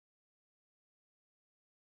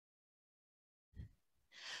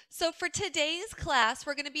So for today's class,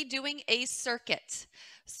 we're going to be doing a circuit.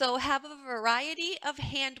 So have a variety of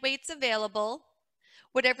hand weights available,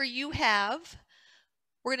 whatever you have.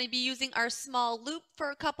 We're going to be using our small loop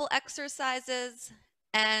for a couple exercises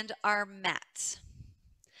and our mat.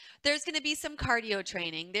 There's going to be some cardio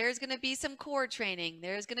training. There's going to be some core training.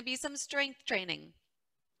 There's going to be some strength training.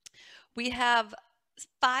 We have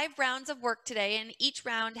 5 rounds of work today, and each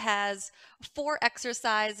round has 4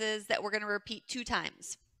 exercises that we're going to repeat 2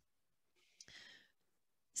 times.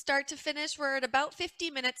 Start to finish, we're at about 50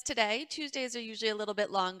 minutes today. Tuesdays are usually a little bit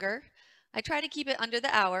longer. I try to keep it under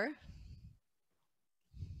the hour.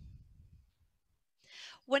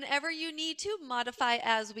 Whenever you need to, modify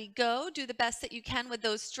as we go. Do the best that you can with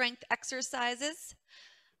those strength exercises.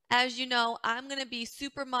 As you know, I'm going to be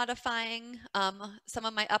super modifying some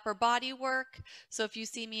of my upper body work. So if you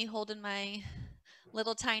see me holding my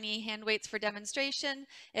little tiny hand weights for demonstration,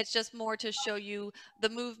 it's just more to show you the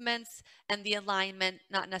movements and the alignment,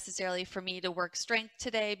 not necessarily for me to work strength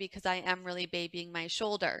today because I am really babying my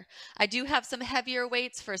shoulder. I do have some heavier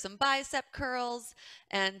weights for some bicep curls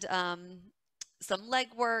and some leg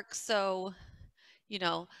work, so you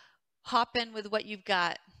know, hop in with what you've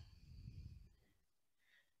got.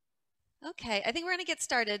 Okay, I think we're gonna get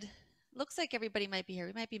started. Looks like everybody might be here.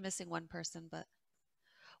 We might be missing one person, but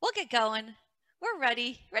we'll get going. We're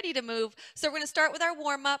ready to move. So we're going to start with our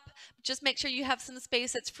warm-up. Just make sure you have some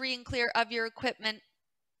space that's free and clear of your equipment.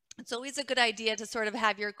 It's always a good idea to sort of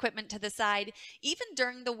have your equipment to the side. Even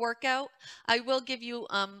during the workout, I will give you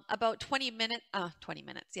about 20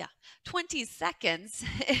 seconds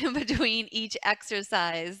in between each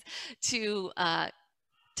exercise to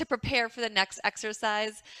prepare for the next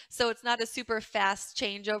exercise. So it's not a super fast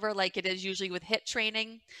changeover like it is usually with HIIT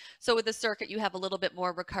training. So with the circuit, you have a little bit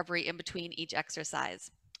more recovery in between each exercise.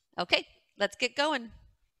 Okay, let's get going.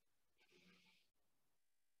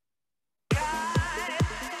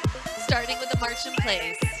 Starting with the march in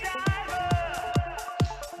place.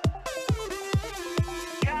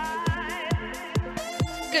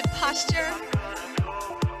 Good posture.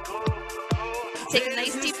 Take a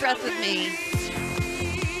nice deep breath with me.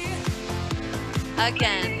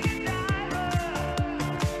 Again.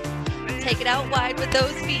 Take it out wide with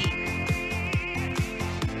those feet.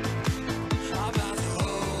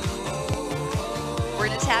 We're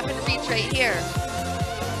going to tap and reach right here.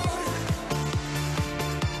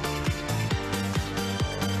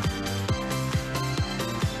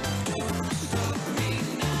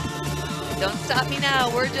 Don't stop me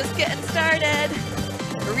now. We're just getting started.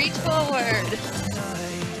 Reach forward.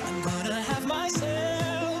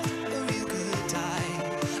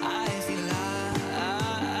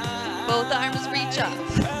 Both arms reach up.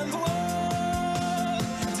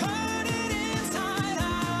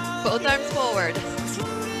 Both arms forward.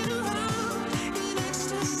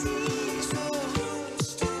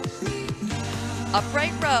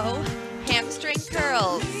 Upright row, hamstring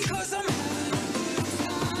curls.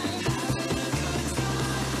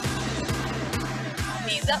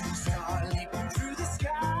 Knees up.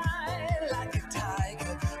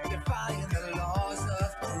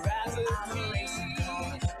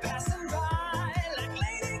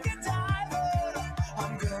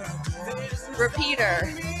 Repeater,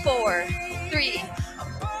 4, 3,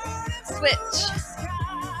 switch,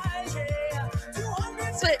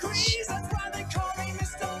 switch.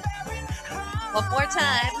 One more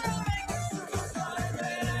time.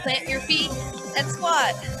 Plant your feet and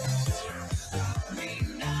squat.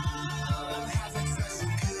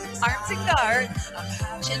 Arms and guard,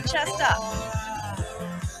 chin, chest up.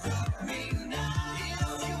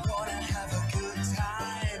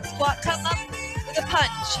 Squat, come up with a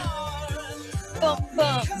punch. Boom,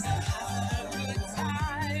 boom.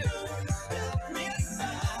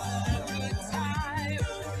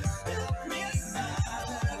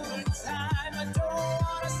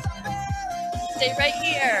 Stay right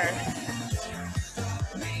here.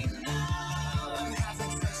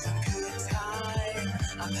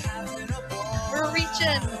 We're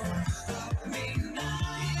reaching.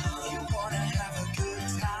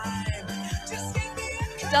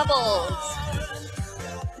 Doubles.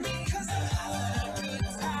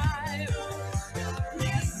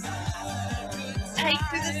 Tight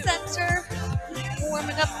through the center,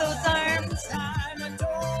 warming up those arms.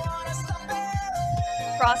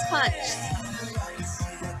 Cross punch.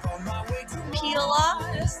 Peel off,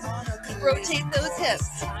 rotate those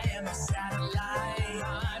hips.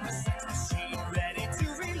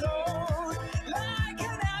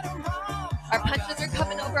 Our punches are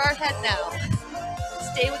coming over our head now.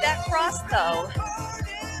 Stay with that cross though.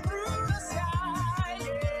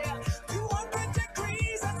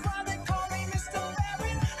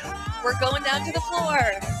 We're going down to the floor.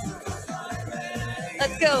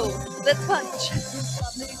 Let's go. Let's punch.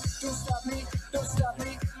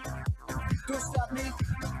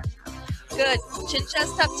 Good. Chin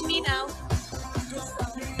chest up to me now.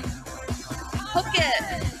 Hook it.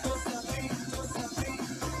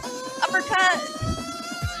 Uppercut.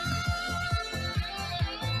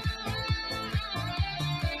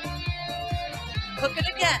 Hook it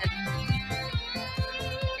again.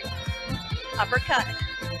 Uppercut.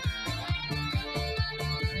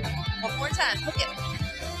 One more time. Hook it.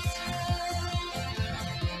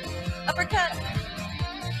 Uppercut.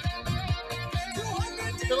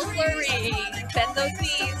 Little flurry. Bend those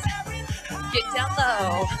knees. Get down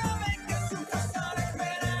low.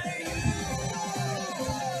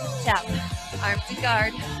 Tap. Arms in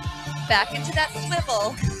guard. Back into that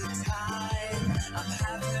swivel.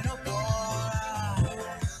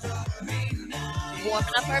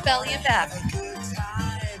 Warming up our belly and back.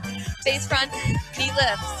 Face front, knee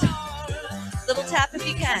lifts. Little tap if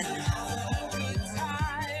you can.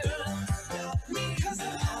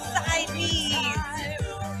 Side knees.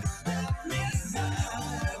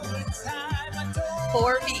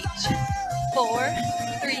 4 of each. 4,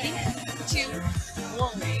 3, 2,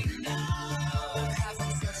 1.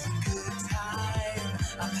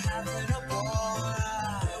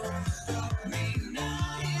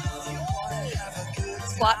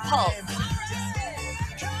 Squat pulse.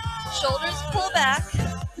 Shoulders pull back.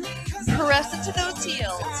 Press into those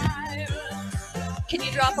heels. Can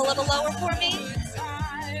you drop a little lower for me?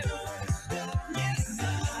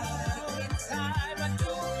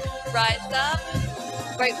 Rise up.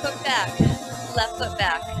 Right foot back. Left foot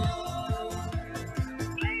back.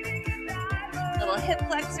 Little hip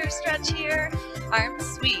flexor stretch here. Arms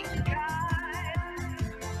sweep.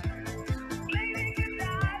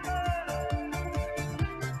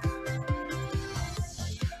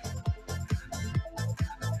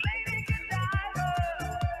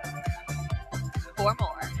 Four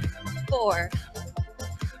more. 4,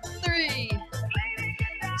 3,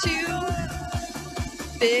 2.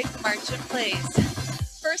 Big march in place.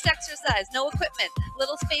 First exercise, no equipment.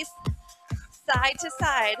 Little space side to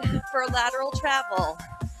side for lateral travel.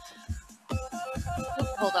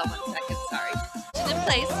 Hold on 1 second, sorry. In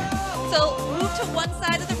place. So move to one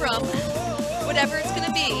side of the room, whatever it's going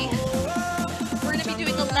to be. We're going to be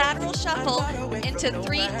doing a lateral shuffle into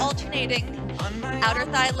 3 alternating outer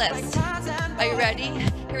thigh lifts. Are you ready?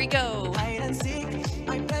 Here we go.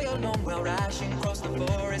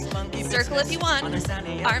 Circle if you want.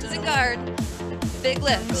 Arms in guard. Big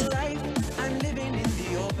lift.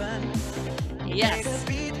 Yes.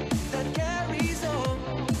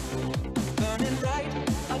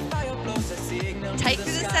 Tight to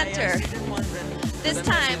the center. This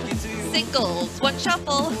time, singles. One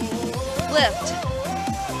shuffle. Lift.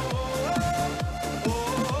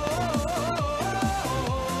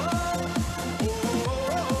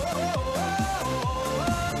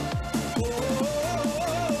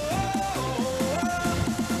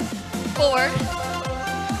 Four,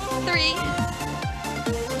 3,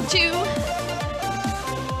 2.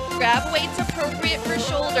 Grab weights appropriate for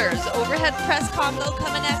shoulders. Overhead press combo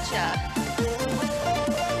coming at ya.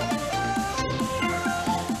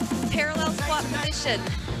 Parallel squat position.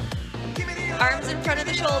 Arms in front of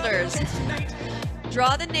the shoulders.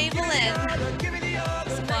 Draw the navel in.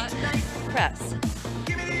 Squat, press.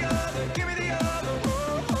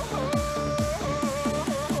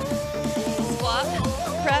 Squat,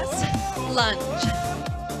 press, lunge.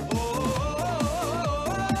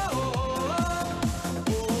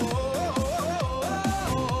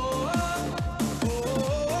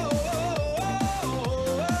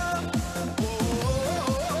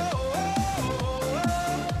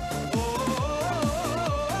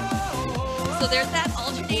 So there's that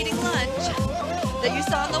alternating lunge that you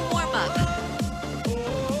saw in the warm-up.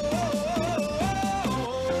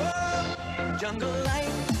 Jungle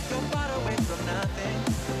life, you're far away from nothing.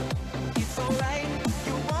 It's alright,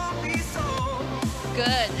 you won't be so.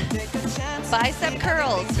 Good. Bicep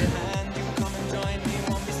curls. You come and join me,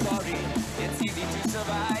 won't be sorry. It's easy to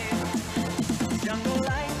survive. Jungle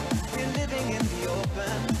life, we're living in the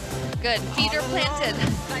open. Good. Feet are planted.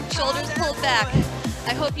 Shoulders pulled back.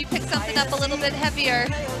 I hope you picked something up a little bit heavier.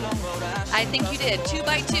 I think you did. 2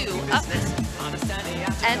 by 2. Up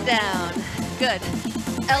and down. Good.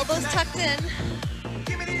 Elbows tucked in.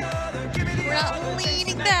 We're not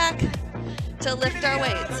leaning back to lift our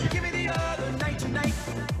weights.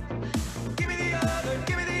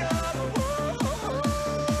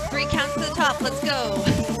 3 counts to the top. Let's go.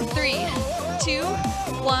 3, 2,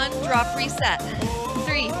 1. Drop, reset.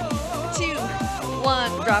 3, 2,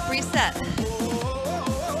 1. Drop, reset.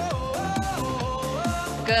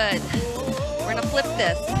 Good. We're gonna flip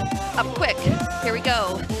this. Up quick. Here we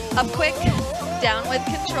go. Up quick, down with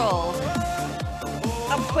control.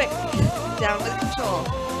 Up quick, down with control.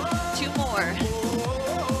 2 more.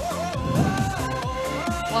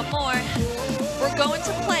 1 more. We're going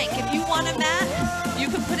to plank. If you want a mat, you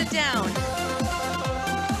can put it down.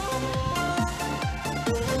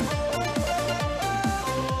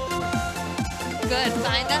 Good,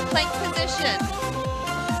 find that plank position.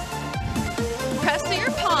 Press through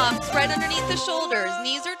your palms right underneath the shoulders.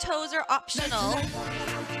 Knees or toes are optional.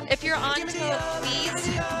 If you're on knees,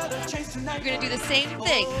 you're gonna do the same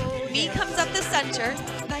thing. Knee comes up the center,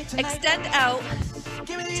 extend out,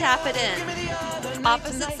 tap it in.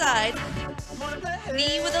 Opposite side,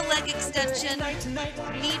 knee with a leg extension,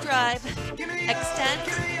 knee drive, extend,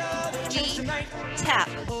 knee, tap.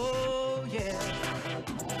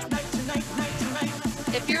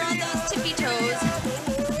 If you're on those tippy toes,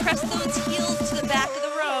 press those heels to the back of the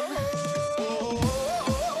room.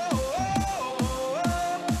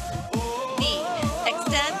 Knee,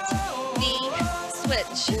 extend, knee,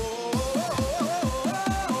 switch.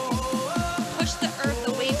 Push the earth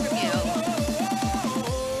away from you.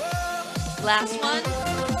 Last one.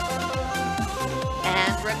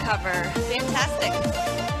 And recover. Fantastic.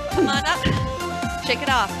 Come on up. Shake it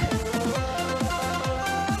off.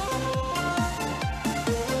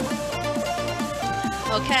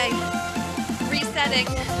 Okay, resetting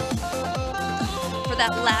for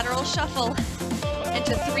that lateral shuffle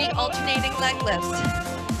into 3 alternating leg lifts.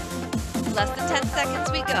 Less than 10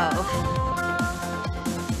 seconds we go.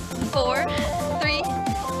 4, 3,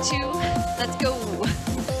 2, let's go.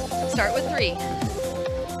 Start with 3.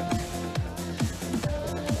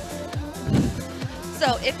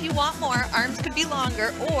 So if you want more, arms could be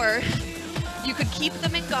longer, or you could keep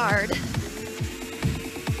them in guard.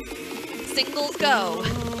 Singles go.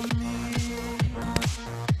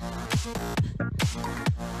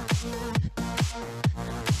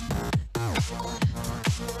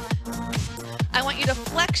 I want you to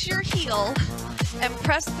flex your heel and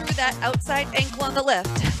press through that outside ankle on the lift.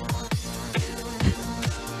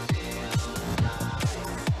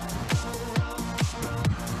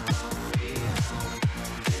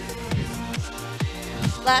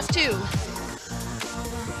 Last 2.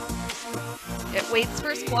 It waits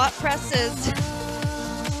for squat presses.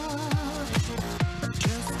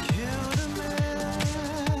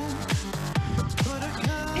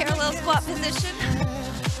 Parallel squat position.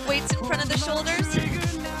 Weights in front of the shoulders.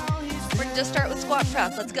 We're gonna just start with squat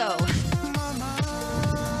press. Let's go.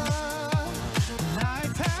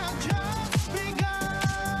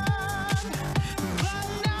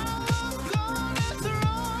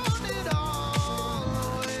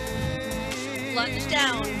 Lunge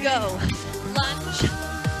down, go. Lunge,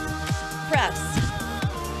 press,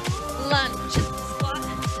 lunge, squat,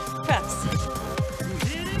 press.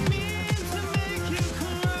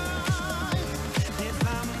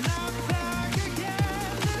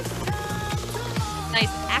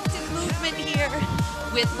 Nice active movement here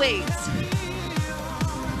with weights.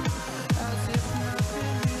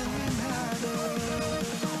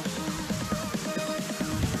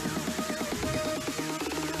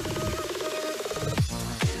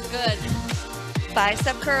 Good.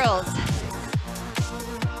 Bicep curls.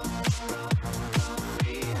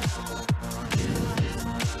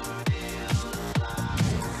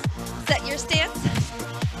 Set your stance.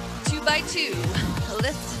 2 by 2.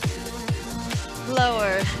 Lift,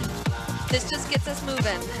 lower. This just gets us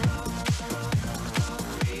moving.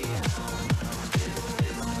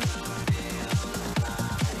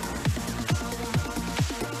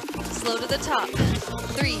 Slow to the top.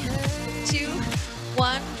 3, 2,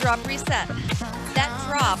 1, drop, reset. That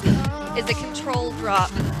drop is a controlled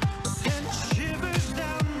drop.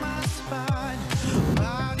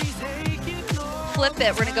 Flip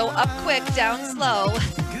it. We're gonna go up quick, down slow.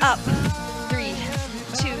 Up. 3,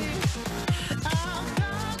 2.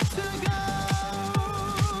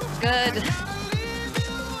 Good.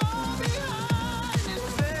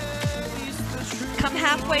 Come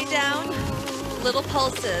halfway down. Little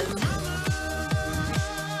pulses.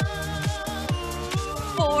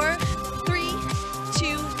 4, 3,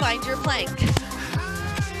 2, find your plank.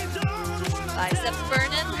 Biceps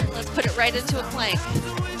burning. Let's put it right into a plank.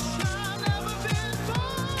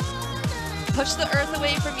 Push the earth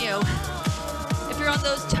away from you. If you're on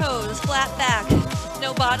those toes, flat back,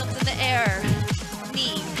 no bottoms in the air.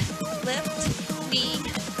 Knee, lift, knee,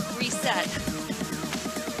 reset.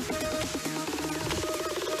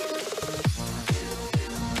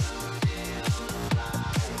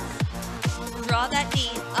 Draw that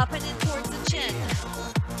knee up and in towards the chin.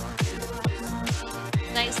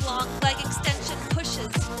 Nice long leg extension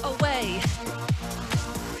pushes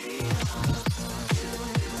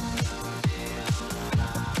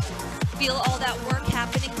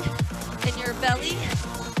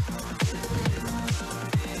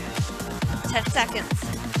seconds.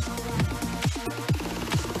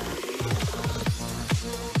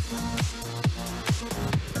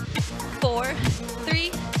 4,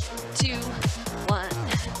 3, 2, 1.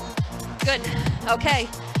 Good. Okay.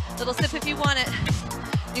 Little sip if you want it.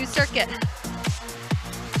 New circuit.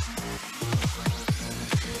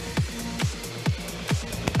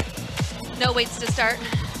 No weights to start.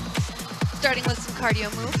 Starting with some cardio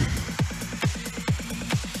move.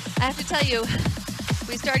 I have to tell you,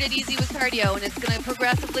 we started easy with cardio and it's going to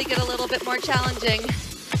progressively get a little bit more challenging.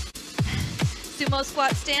 Sumo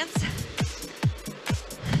squat stance.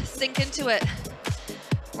 Sink into it.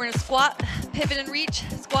 We're going to squat, pivot and reach,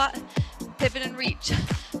 squat, pivot and reach,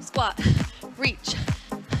 squat, reach.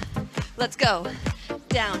 Let's go.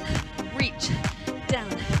 Down, reach, down,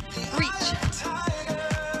 reach.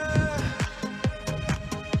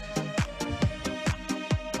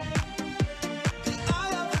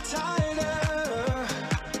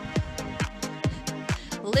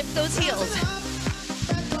 Lift those heels.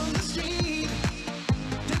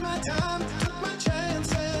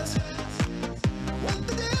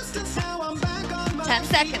 10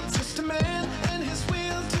 seconds.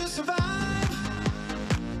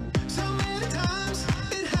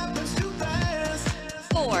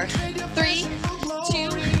 4, 3, 2,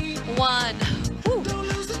 1. Woo.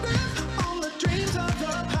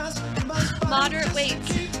 Moderate weights.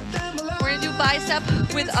 We're going to do bicep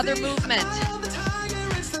with other movement.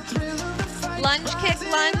 Lunge, kick,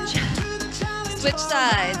 lunge. Switch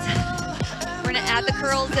sides. We're going to add the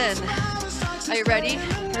curls in. Are you ready?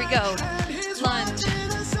 Here we go. Lunge.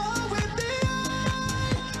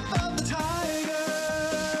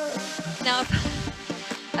 Now,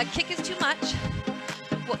 if a kick is too much,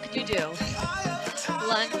 what could you do?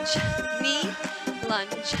 Lunge, knee,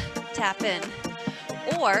 lunge, tap in.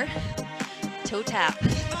 Or toe tap.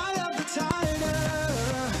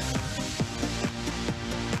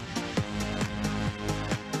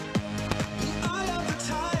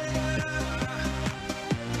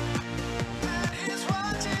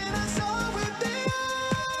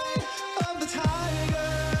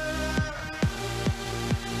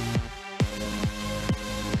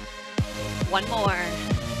 One more.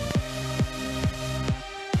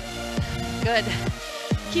 Good.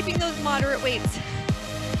 Keeping those moderate weights.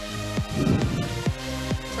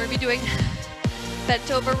 We're going to be doing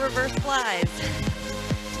bent over reverse flies.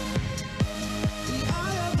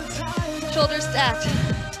 Shoulders stacked.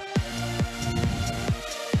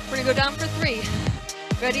 We're going to go down for 3.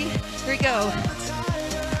 Ready? Here we go.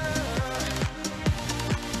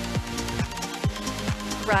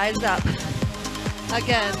 Rise up.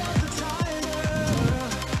 Again.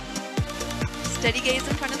 Steady gaze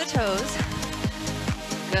in front of the toes.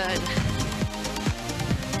 Good.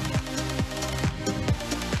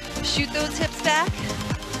 Shoot those hips back.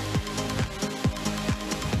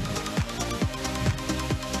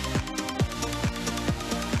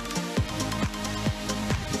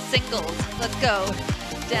 Singles. Let's go.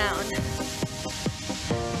 Down.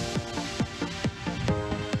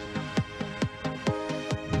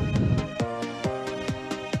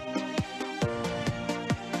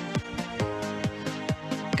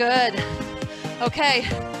 Good. Okay.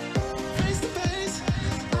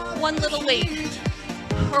 One little weight,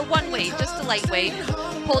 or one weight, just a light weight.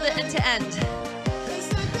 Hold it end to end.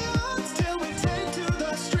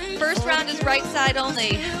 First round is right side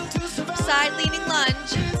only. Side leaning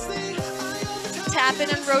lunge. Tap in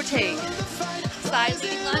and rotate. Side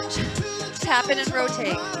leaning lunge. Tap in and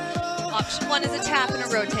rotate. Option 1 is a tap and a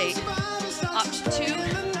rotate. Option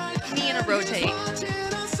 2, knee and a rotate.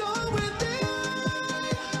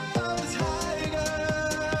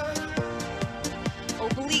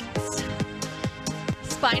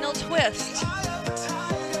 Spinal twist.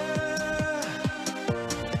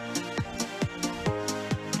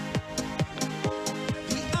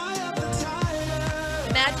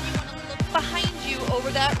 Imagine you want to look behind you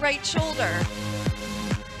over that right shoulder.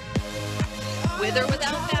 With or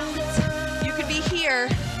without balance, you could be here,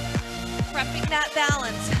 prepping that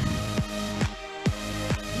balance.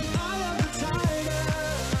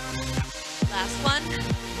 Last one,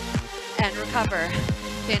 and recover.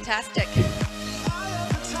 Fantastic.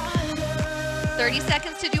 30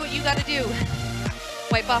 seconds to do what you gotta do.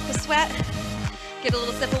 Wipe off the sweat, get a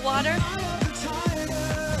little sip of water.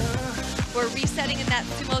 We're resetting in that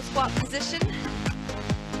sumo squat position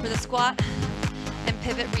for the squat and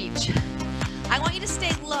pivot reach. I want you to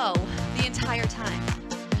stay low the entire time,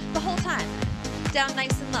 the whole time, down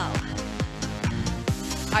nice and low.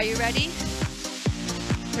 Are you ready?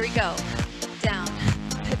 Here we go. Down,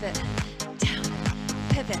 pivot, down,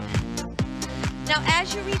 pivot. Now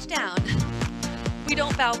as you reach down, we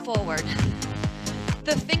don't bow forward.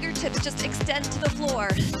 the fingertips just extend to the floor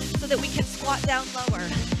so that we can squat down lower.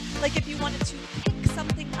 Like if you wanted to pick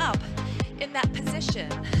something up in that position.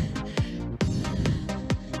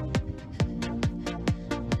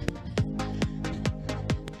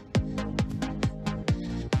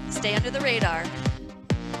 Stay under the radar.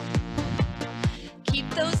 Keep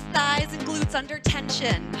those thighs and glutes under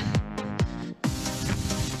tension.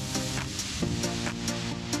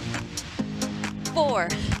 Four,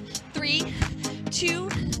 three, two,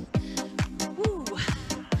 woo.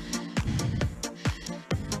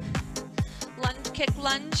 Lunge, kick,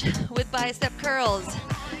 lunge with bicep curls.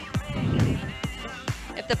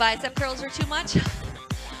 If the bicep curls are too much,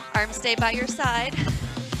 arms stay by your side.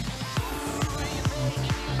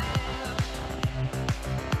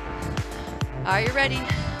 Are you ready?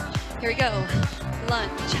 Here we go.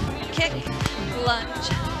 Lunge, kick,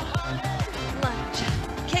 lunge, lunge,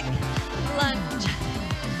 kick, lunge.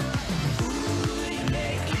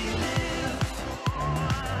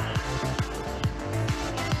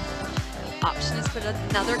 Option is put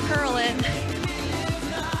another curl in.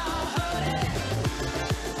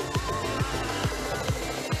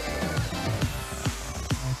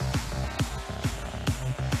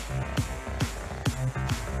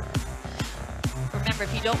 Remember,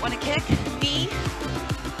 if you don't want to kick, knee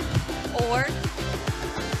or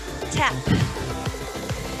tap.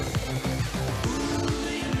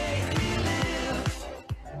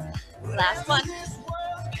 Last one.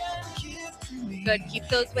 Good, keep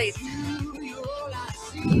those weights.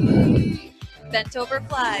 Bent over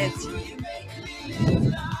flies.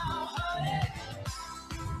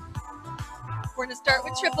 We're gonna start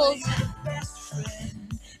with triples.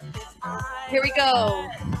 Here we go.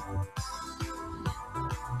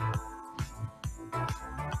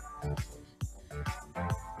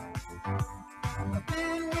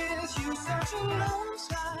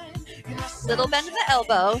 Little bend of the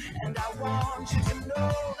elbow.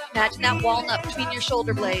 Imagine that walnut between your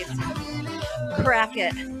shoulder blades. Crack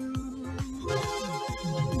it.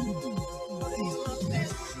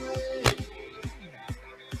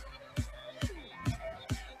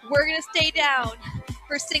 We're gonna stay down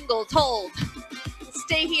for singles. Hold.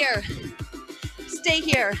 Stay here. Stay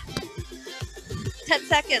here. 10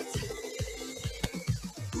 seconds.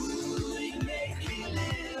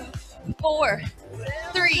 4,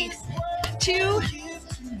 3, 2.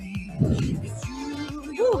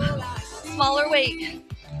 Woo. Smaller weight.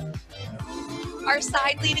 Our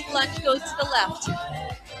side leading lunge goes to the left.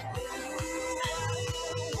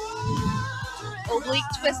 Oblique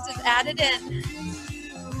twist is added in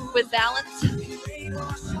with balance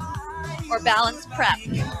or balance prep.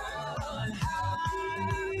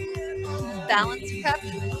 Balance prep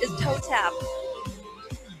is toe tap.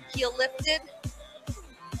 Heel lifted,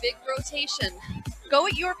 big rotation. Go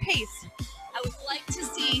at your pace. I would like to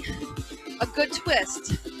see a good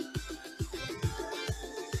twist.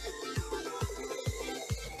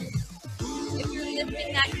 If you're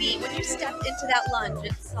lifting that knee, when you step into that lunge,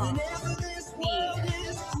 it's soft.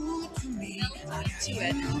 Knee. To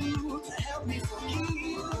it.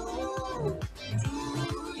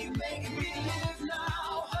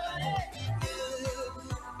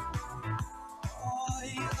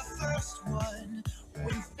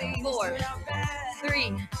 Four,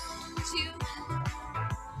 3,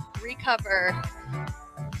 2, recover.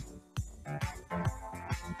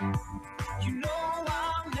 You know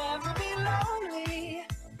I'll never be lonely.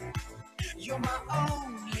 You're my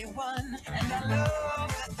only one, and I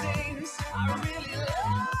love the things I really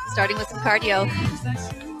love. Starting with some cardio.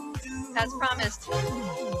 As promised, it's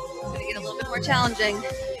going to get a little bit more challenging.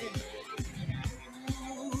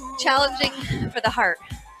 Challenging for the heart,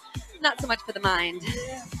 not so much for the mind.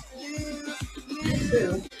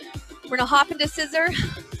 We're gonna hop into scissor,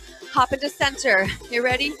 hop into center. You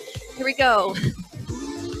ready? Here we go.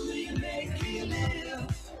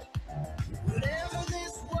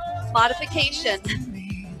 Modification.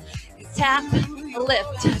 Tap,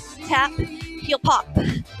 lift. Tap, heel pop.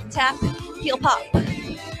 Tap, heel pop.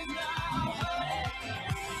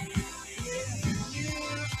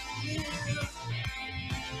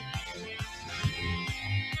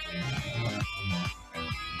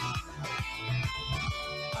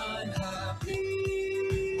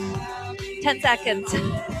 Ten seconds.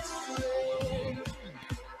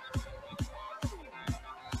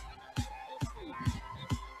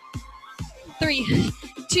 Three,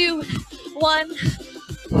 2, 1.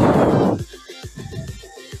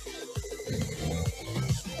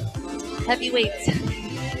 Heavy weights.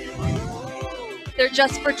 They're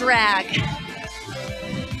just for drag.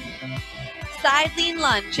 Side lean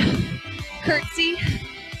lunge. Curtsy,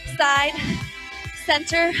 side,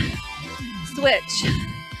 center, switch.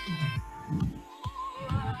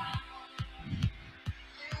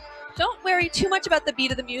 Don't worry too much about the beat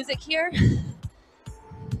of the music here.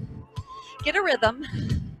 Get a rhythm.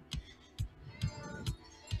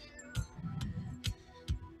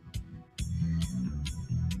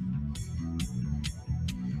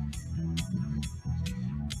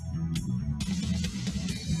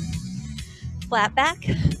 Flat back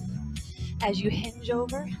as you hinge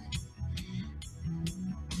over.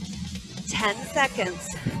 10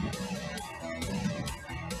 seconds.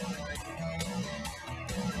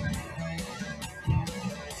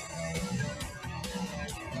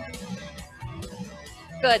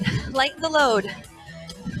 Good. Lighten the load.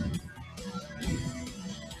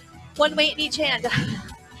 One weight in each hand.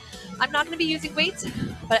 I'm not going to be using weights,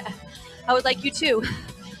 but I would like you to.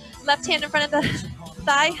 Left hand in front of the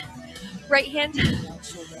thigh, right hand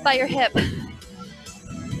by your hip.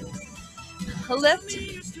 Lift,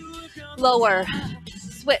 lower,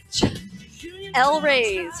 switch, L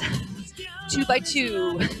raise, 2 by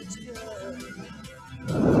 2.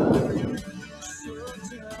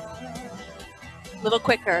 Little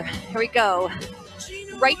quicker. Here we go.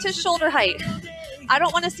 Right to shoulder height. I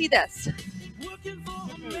don't want to see this.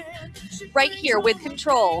 Right here with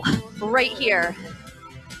control. Right here.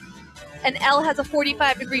 And L has a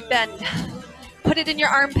 45-degree bend. Put it in your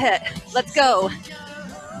armpit. Let's go.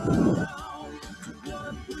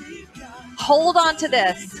 Hold on to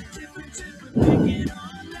this.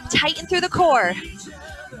 Tighten through the core.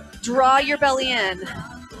 Draw your belly in.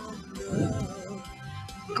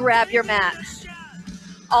 Grab your mat.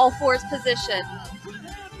 All fours position.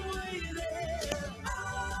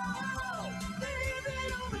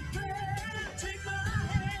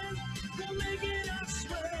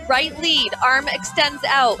 Right lead, arm extends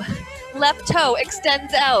out. Left toe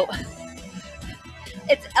extends out.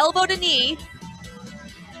 It's elbow to knee,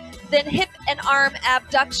 then hip and arm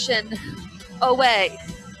abduction away.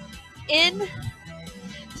 In,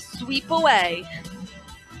 sweep away.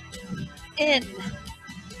 In,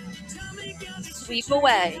 sweep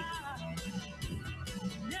away.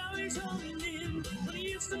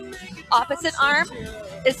 Opposite arm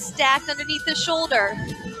is stacked underneath the shoulder.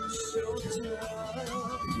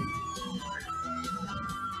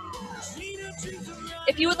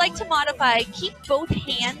 If you would like to modify, keep both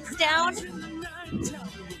hands down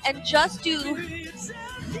and just do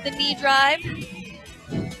the knee drive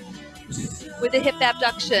with a hip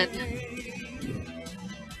abduction.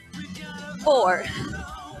 4,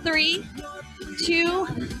 3, 2,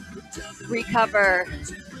 recover.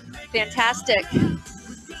 Fantastic.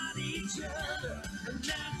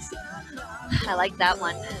 I like that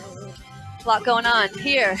one. A lot going on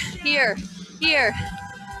here, here, here,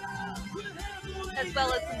 as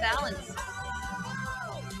well as some balance.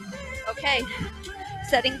 Okay,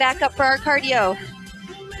 setting back up for our cardio.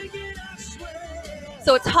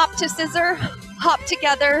 So it's hop to scissor, hop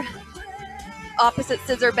together, opposite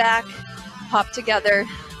scissor back, hop together.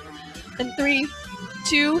 And 3,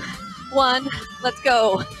 2, 1, let's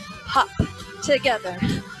go. Hop together,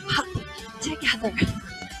 hop together.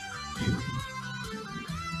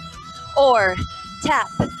 Or tap,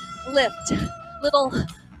 lift, little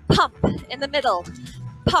pump in the middle.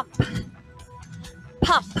 Pump,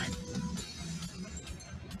 pump.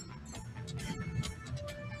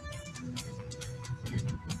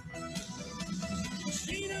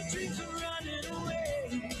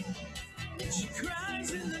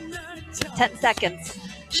 Ten seconds.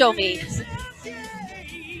 Show me.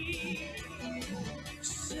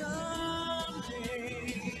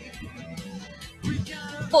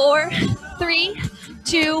 Four, 3,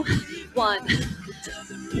 2, 1.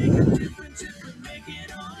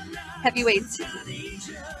 Heavy weights.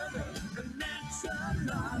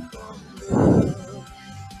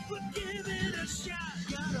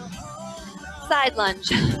 Side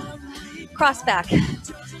lunge. Cross back.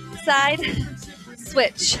 Side.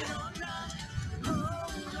 Switch.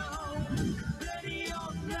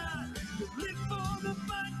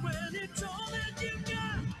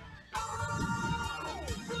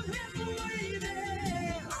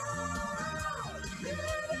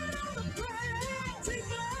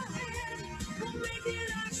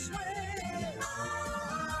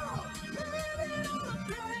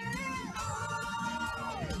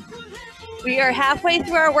 We are halfway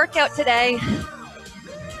through our workout today.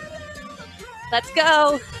 Let's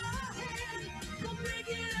go.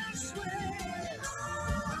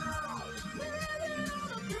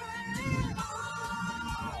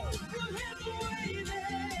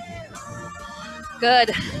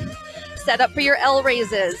 Good. Set up for your L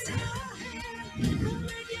raises.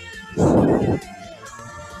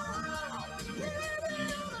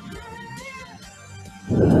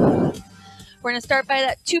 We're going to start by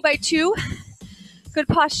that 2 by 2. Good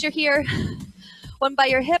posture here. One by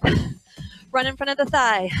your hip, run in front of the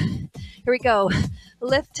thigh. Here we go.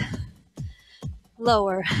 Lift,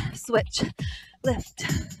 lower, switch, lift,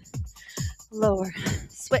 lower,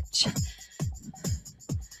 switch.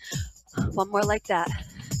 One more like that.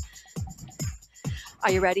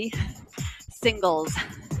 Are you ready? Singles.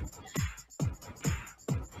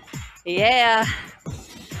 Yeah.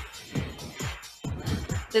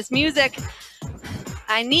 This music,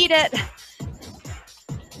 I need it.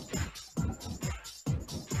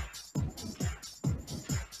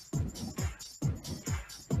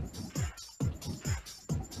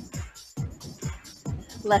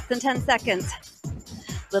 Less than 10 seconds.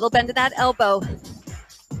 Little bend in that elbow.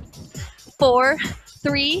 4,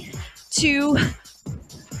 3, 2,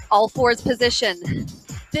 all fours position.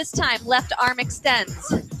 This time, left arm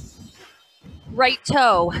extends. Right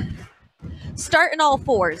toe. Start in all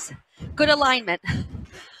fours. Good alignment.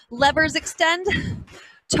 Levers extend,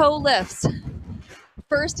 toe lifts.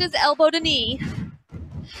 First is elbow to knee,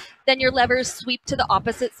 then your levers sweep to the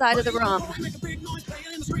opposite side of the room.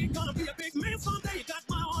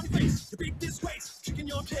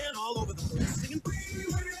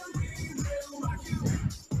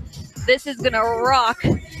 This is gonna rock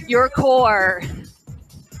your core.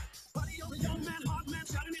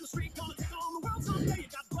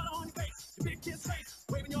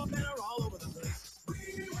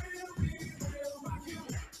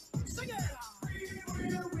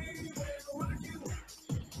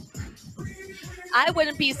 I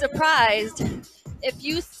wouldn't be surprised if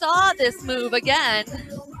you saw this move again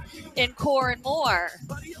in Core and More.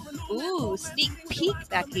 Ooh, sneak peek,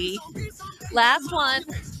 Becky. Last one.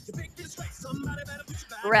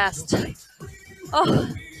 Rest.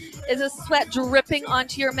 Oh, is the sweat dripping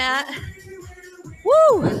onto your mat?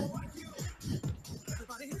 Woo!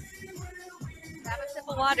 Grab a sip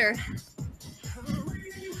of water.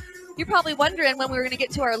 You're probably wondering when we were going to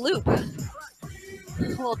get to our loop.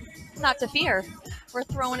 Well, not to fear. We're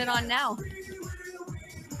throwing it on now.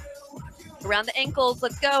 Around the ankles,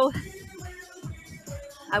 let's go.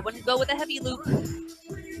 I wouldn't go with a heavy loop.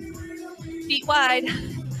 Feet wide.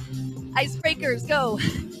 Icebreakers, go,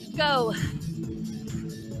 go.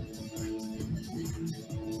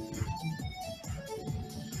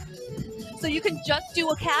 So you can just do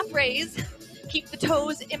a calf raise, keep the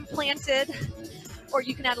toes implanted, or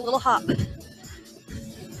you can add a little hop.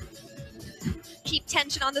 Keep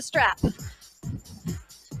tension on the strap.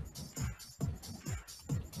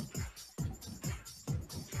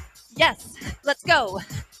 Yes, let's go.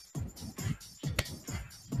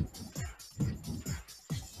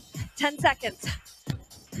 10 seconds.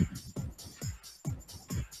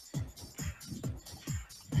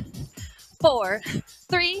 4,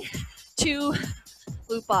 3, 2,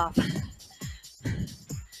 loop off.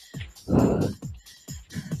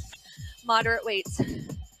 Moderate weights.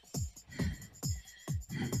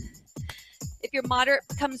 If your moderate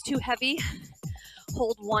becomes too heavy,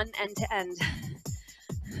 hold one end to end.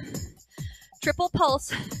 Triple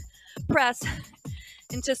pulse, press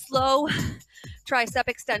into slow tricep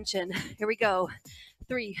extension. Here we go.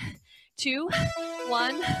 3, 2,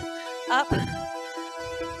 1, up.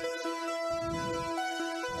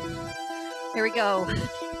 Here we go.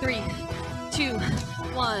 3, 2,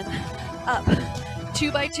 1, up.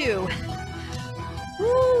 2 by 2.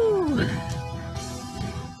 Woo!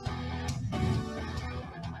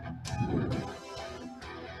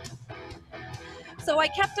 So I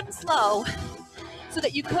kept them slow so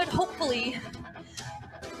that you could hopefully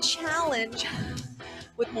challenge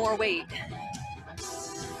with more weight.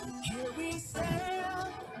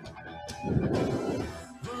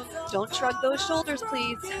 Don't shrug those shoulders,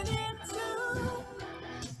 please.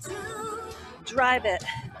 Drive it.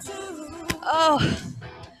 Oh.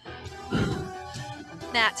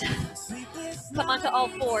 Matt, come onto all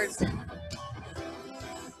fours.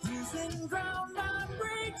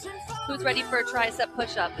 Who's ready for a tricep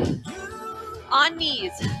push-up? On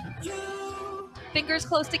knees. Fingers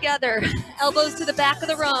close together. Elbows to the back of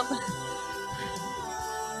the room.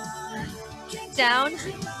 Down.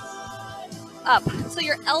 Up. So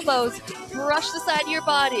your elbows brush the side of your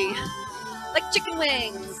body like chicken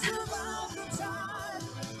wings.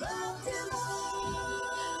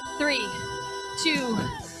 3, 2,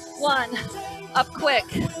 1. Up quick.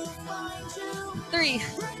 3,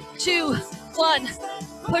 2, 1.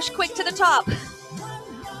 Push quick to the top.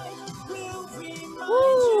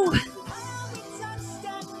 Woo!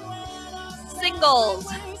 Singles.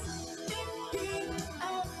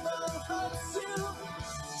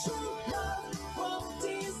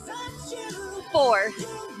 4,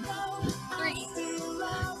 3,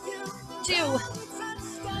 2,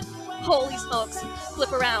 Holy smokes.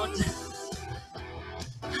 Flip around.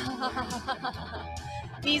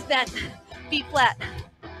 Knees bent, feet flat.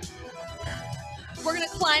 We're gonna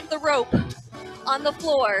climb the rope on the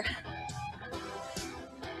floor.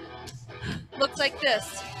 Looks like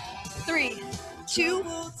this. 3, 2,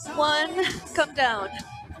 1, come down.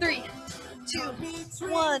 3, 2,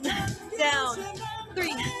 1, down.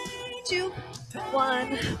 3, 2,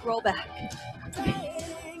 1, roll back. 3,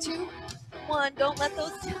 2, 1, don't let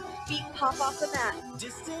those feet pop off the mat.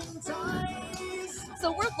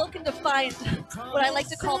 So we're looking to find what I like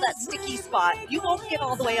to call that sticky spot. You won't get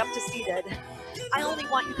all the way up to seated. I only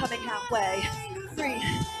want you coming halfway. 3,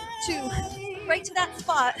 2, right to that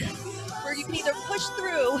spot where you can either push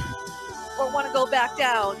through or want to go back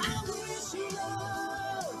down.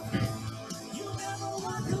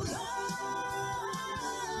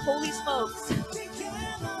 Holy smokes.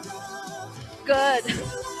 Good.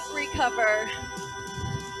 Recover.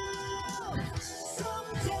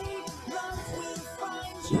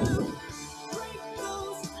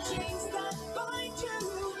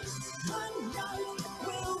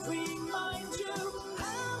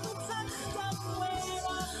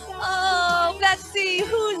 Oh, Betsy,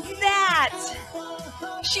 who's that?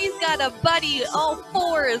 She's got a buddy, all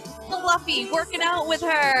fours, fluffy, working out with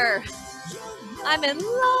her. I'm in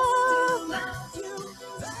love.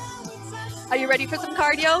 Are you ready for some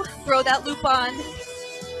cardio? Throw that loop on.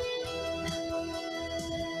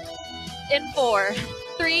 In 4,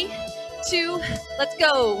 3, 2, let's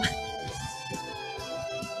go.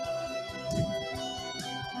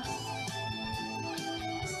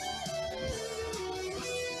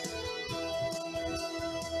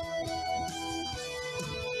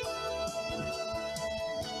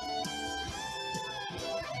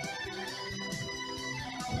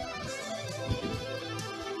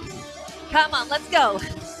 Come on, let's go.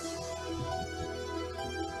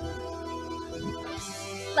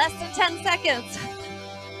 Less than 10 seconds.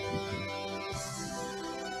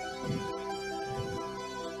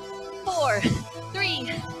 4,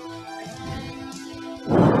 3.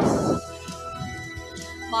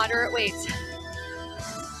 Moderate weight.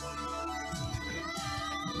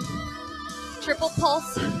 Triple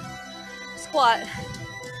pulse squat.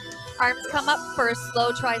 Arms come up for a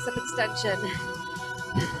slow tricep extension.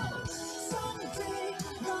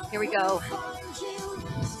 Here we go.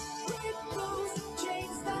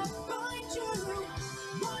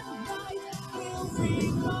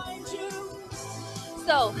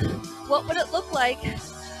 So, what would it look like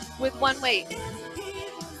with one weight?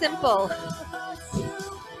 Simple.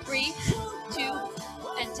 3, 2,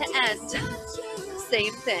 and to end,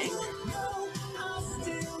 same thing.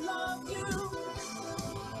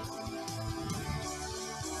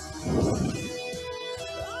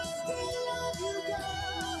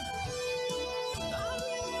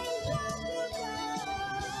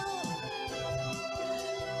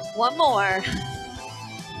 One more.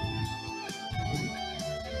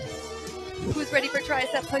 Who's ready for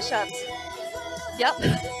tricep push-ups? Yep.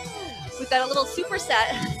 We've got a little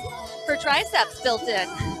superset for triceps built in.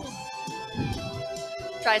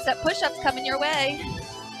 Tricep push-ups coming your way.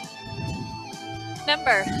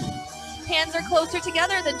 Remember, hands are closer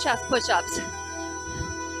together than chest push-ups.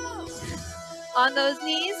 On those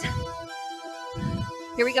knees.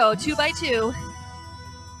 Here we go, 2 by 2.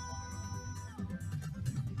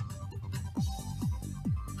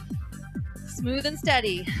 Smooth and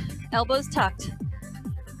steady, elbows tucked.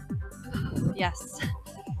 Yes.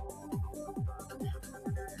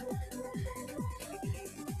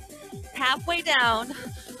 Halfway down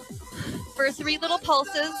for 3 little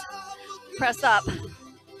pulses, press up.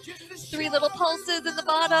 3 little pulses in the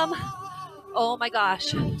bottom. Oh my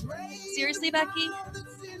gosh. Seriously, Becky?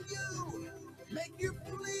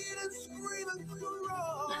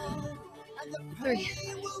 3,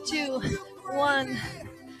 2, 1.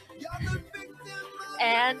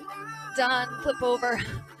 And done. Flip over.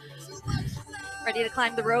 Ready to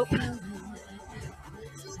climb the rope.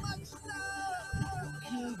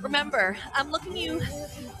 Remember, I'm looking you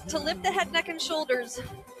to lift the head, neck, and shoulders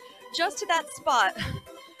just to that spot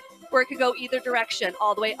where it could go either direction,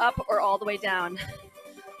 all the way up or all the way down.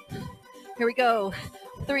 Here we go.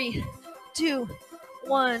 3, 2,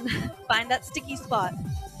 1. Find that sticky spot.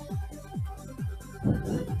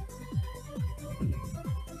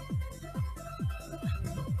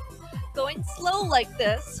 Going slow like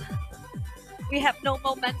this, we have no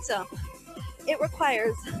momentum. It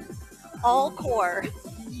requires all core.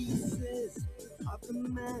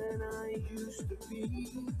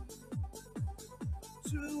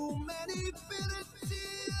 Too many bitter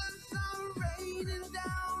tears are raining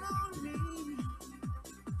down on me.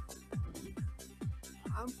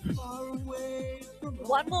 I'm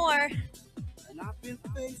One more.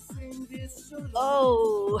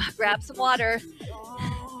 Oh, grab some water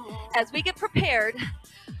as we get prepared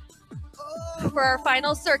for our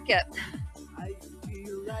final circuit.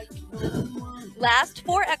 Last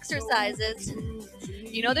 4 exercises.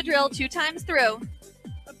 You know the drill, 2 times through.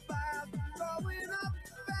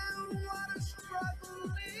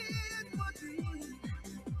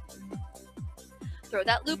 Throw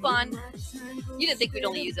that loop on. You didn't think we'd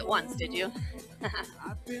only use it once, did you?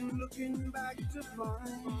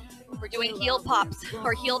 We're doing heel pops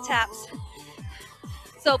or heel taps.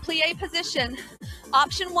 So plie position,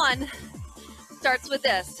 option 1 starts with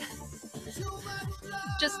this.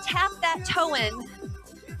 Just tap that toe in.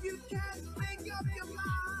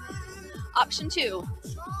 Option 2.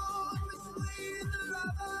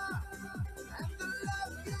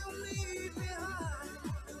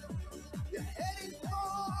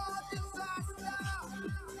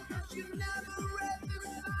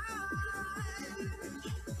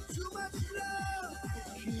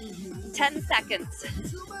 Ten seconds.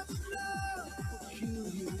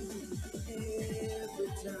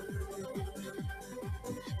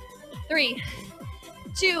 Three,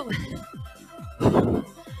 2.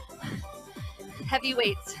 Heavy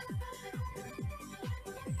weights.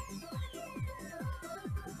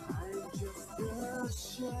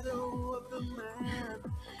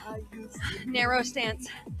 Narrow stance.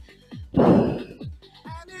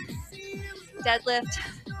 Deadlift.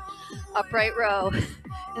 Upright row.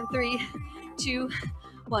 In 3, 2,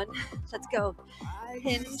 1. Let's go.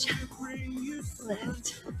 Hinge.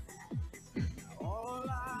 Lift.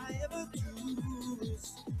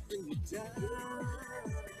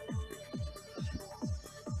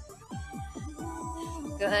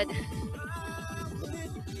 Good.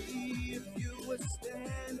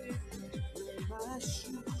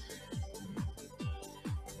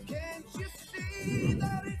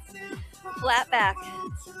 Flat back.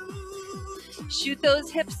 Shoot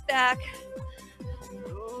those hips back.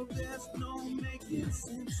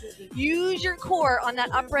 Use your core on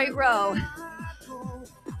that upright row.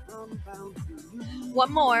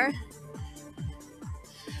 One more.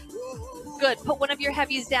 Good. Put one of your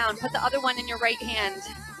heavies down. Put the other one in your right hand.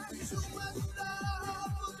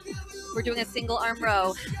 We're doing a single arm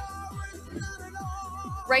row.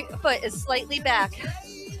 Right foot is slightly back.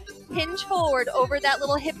 Hinge forward over that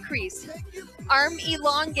little hip crease. Arm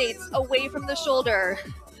elongates away from the shoulder.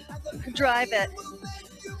 Drive it.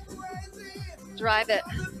 Drive it.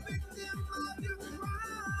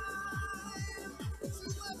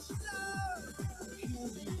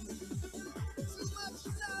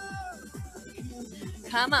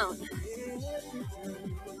 Come on.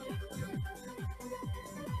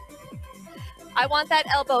 I want that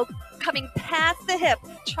elbow coming past the hip.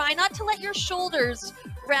 Try not to let your shoulders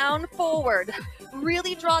round forward.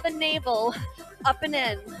 Really draw the navel up and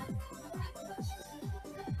in.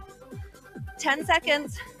 10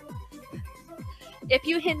 seconds. If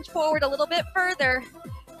you hinge forward a little bit further,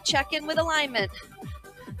 check in with alignment.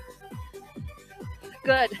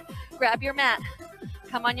 Good. Grab your mat.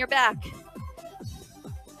 Come on your back.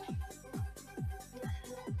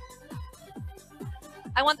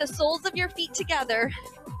 I want the soles of your feet together,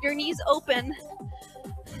 your knees open,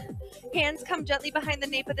 hands come gently behind the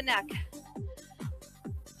nape of the neck.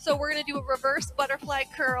 So we're gonna do a reverse butterfly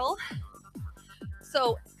curl.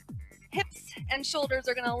 So hips and shoulders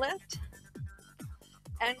are gonna lift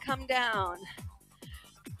and come down.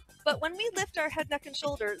 But when we lift our head, neck, and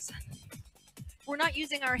shoulders, we're not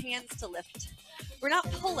using our hands to lift. We're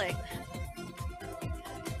not pulling.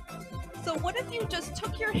 So what if you just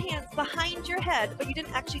took your hands behind your head, but you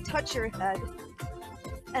didn't actually touch your head,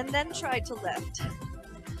 and then tried to lift?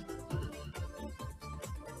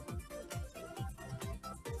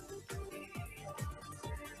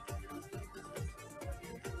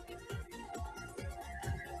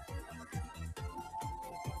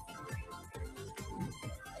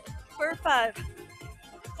 For 5,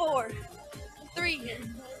 4, 3,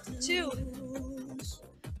 2,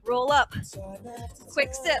 roll up,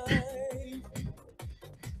 quick sip.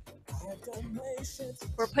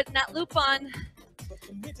 We're putting that loop on.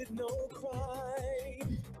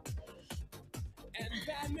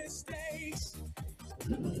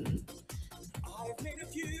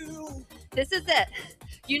 This is it.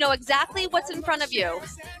 You know exactly what's in front of you.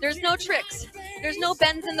 There's no tricks. There's no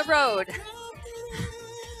bends in the road.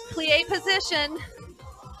 Plie position.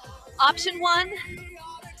 Option 1,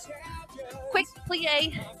 quick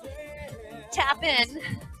plie, tap in.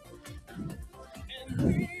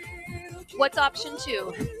 What's option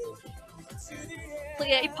 2?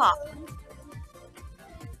 Plie pop.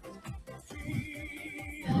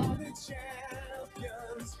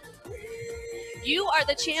 You are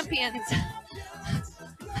the champions.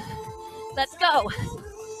 Let's go.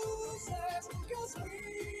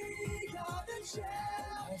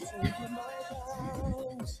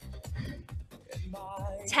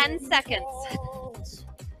 10 seconds.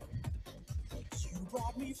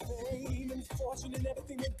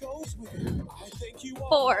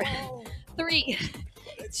 4, 3,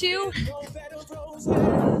 2.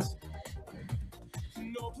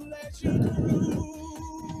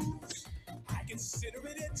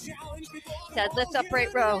 Deadlift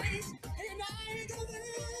upright row.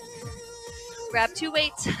 Grab 2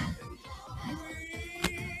 weights.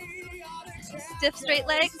 Stiff straight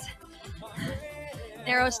legs.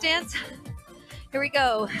 Narrow stance. Here we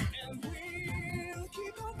go.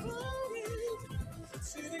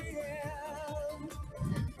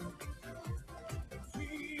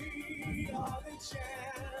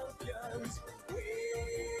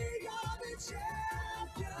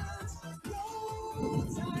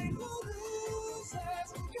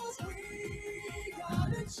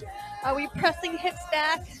 Are we pressing hips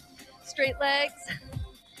back? Straight legs.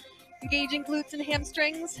 Engaging glutes and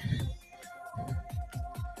hamstrings.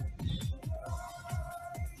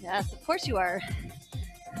 Yes, of course you are.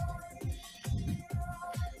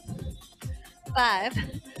 5,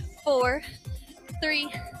 4,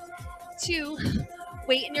 3, 2.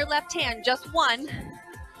 Weight in your left hand, just 1.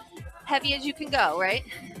 Heavy as you can go, right?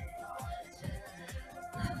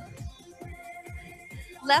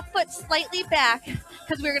 Left foot slightly back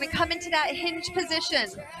because we're going to come into that hinge position.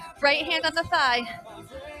 Right hand on the thigh.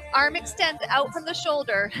 Arm extends out from the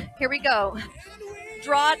shoulder. Here we go.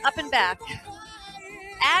 Draw it up and back.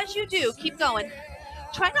 As you do, keep going.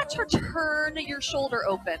 Try not to turn your shoulder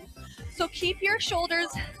open. So keep your shoulders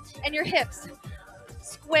and your hips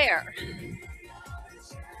square.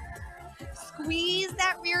 Squeeze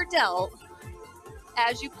that rear delt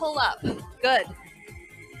as you pull up. Good.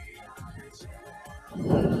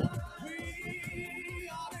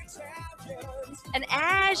 And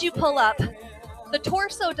as you pull up, the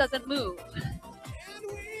torso doesn't move.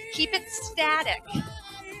 Keep it static.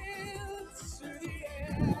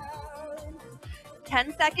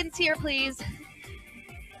 10 seconds here, please.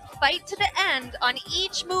 Fight to the end on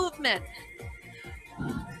each movement.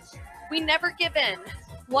 We never give in.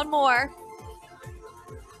 1 more.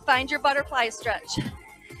 Find your butterfly stretch.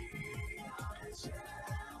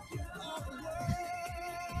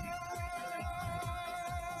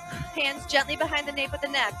 Hands gently behind the nape of the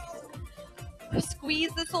neck.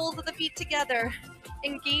 Squeeze the soles of the feet together.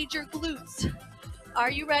 Engage your glutes. Are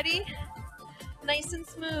you ready? Nice and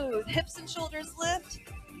smooth. Hips and shoulders lift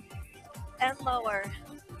and lower.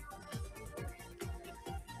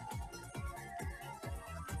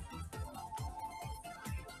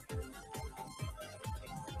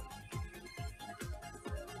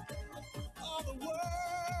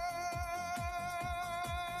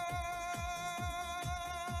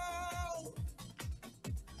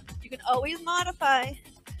 You can always modify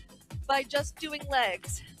by just doing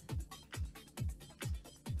legs.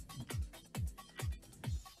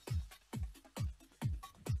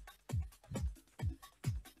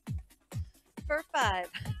 For 5,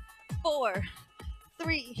 4,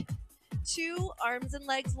 3, 2, arms and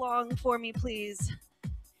legs long for me, please.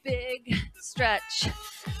 Big stretch.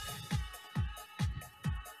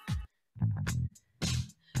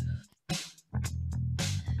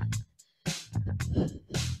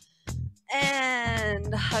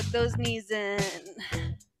 And hug those knees in.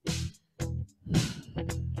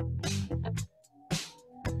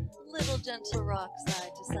 Little gentle rock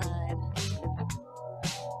side to side.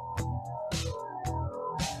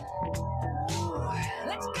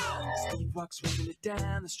 Let's go! He walks it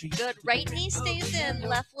down the street. Good. Right knee stays in,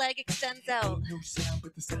 left leg extends out. No sound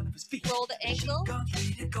but the sound of his feet. Roll the ankle.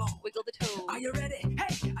 Wiggle the toe. Are you ready?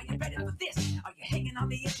 Hey, are you ready for this? Are you hanging on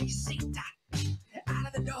the edge of your seat? Out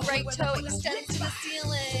of the door. Right toe extends to the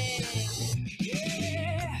ceiling.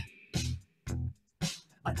 Yeah.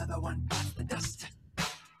 Another one bites the dust.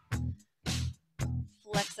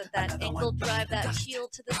 Flex at that ankle, drive that heel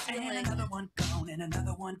to the And ceiling. another one gone, and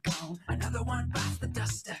another one gone. Another one bites the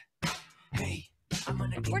dust. Hey, I'm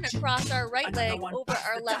gonna get We're going to you. cross our right leg Another one over bites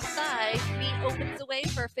our the left dust. thigh. Knee opens away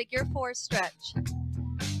for a figure 4 stretch.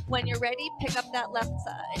 When you're ready, pick up that left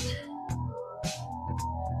side.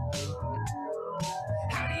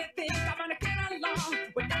 How do you think I'm gonna get along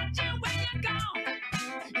without you when you're gone?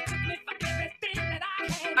 You took me for everything that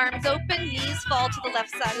I had. Arms open, knees fall to the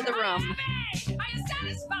left side of the room. Are you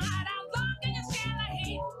satisfied? How long can you stand the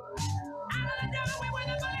heat? Out of the doorway where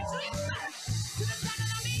the bullets leap to the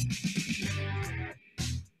side of me.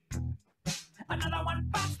 Another one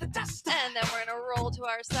bites the dust. And then we're going to roll to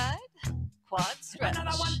our side. quad stretch.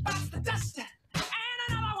 Another one bites the dust. And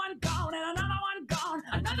another one gone. And another one gone.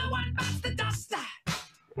 Another one bites the dust.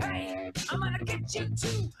 Hey, I'm gonna get you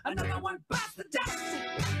too. Another one bites the dust.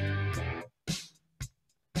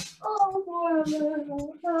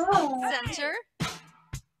 Center.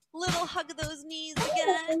 Little hug of those knees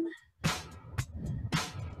again.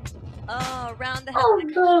 Oh, around the head.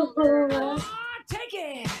 Oh, take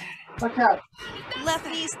it. Watch out. Left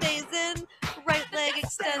knee stays in. Right leg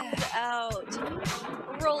extends out.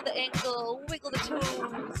 Roll the ankle. Wiggle the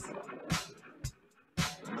toes.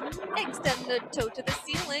 Extend the toe to the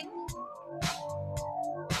ceiling.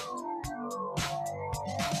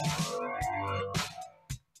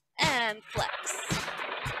 And flex.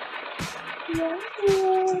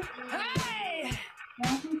 Hey,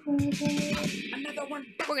 another one.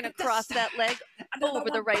 We're going to cross that leg over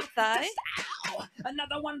the right thigh.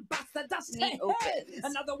 Another one bites the dust. Knee opens.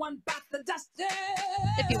 Another one bites the dust.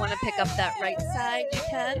 If you want to pick up that right side, you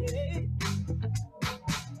can.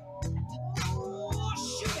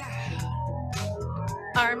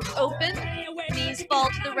 Arms open. Knees fall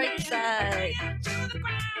to the right side.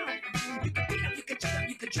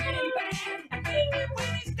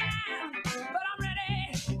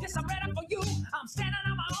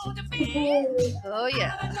 Oh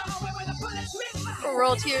yeah.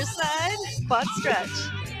 Roll to your side. Quad stretch.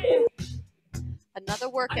 Another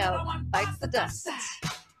workout. Bites the dust.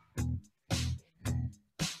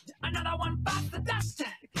 Another one bites the dust.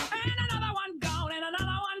 And another one gone. And another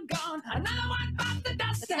one gone. Another one bites the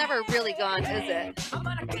dust. It's never really gone, is it?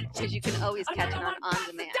 Because you can always catch it on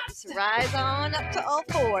demand. Rise on up to all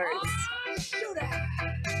fours.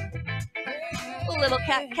 A little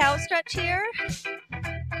cat-cow stretch here.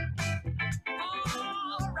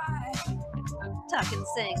 Tuck and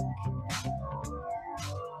sink.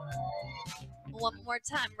 One more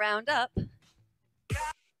time, round up.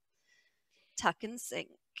 Tuck and sink.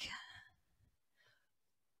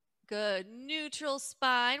 Good. Neutral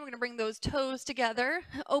spine. We're going to bring those toes together.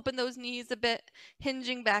 Open those knees a bit,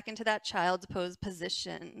 hinging back into that child's pose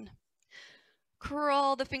position.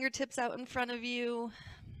 Crawl the fingertips out in front of you.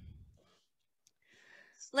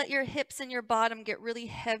 Let your hips and your bottom get really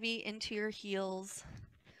heavy into your heels.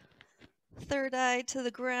 Third eye to the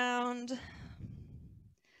ground.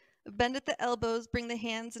 Bend at the elbows. Bring the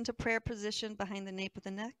hands into prayer position behind the nape of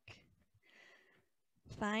the neck.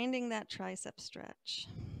 Finding that tricep stretch.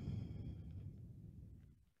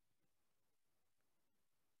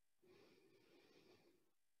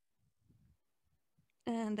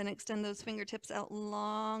 And then extend those fingertips out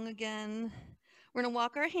long again. We're going to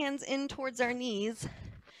walk our hands in towards our knees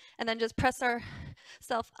and then just press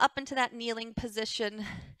ourselves up into that kneeling position,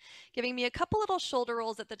 giving me a couple little shoulder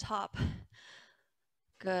rolls at the top.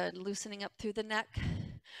 Good. Loosening up through the neck.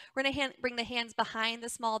 We're going to bring the hands behind the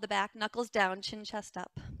small of the back, knuckles down, chin, chest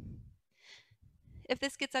up. If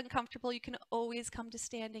this gets uncomfortable, you can always come to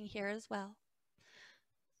standing here as well.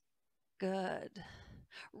 Good.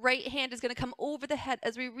 Right hand is going to come over the head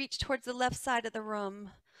as we reach towards the left side of the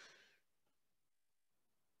room.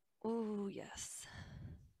 Ooh, yes.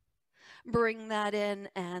 Bring that in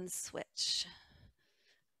and switch.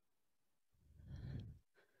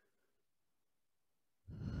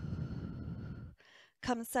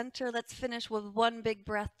 Come center. Let's finish with one big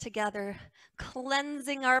breath together,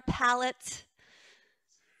 cleansing our palate.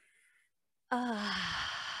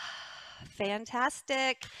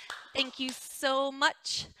 Fantastic. Thank you so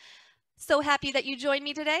much. So happy that you joined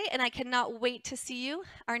me today, and I cannot wait to see you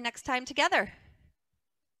our next time together.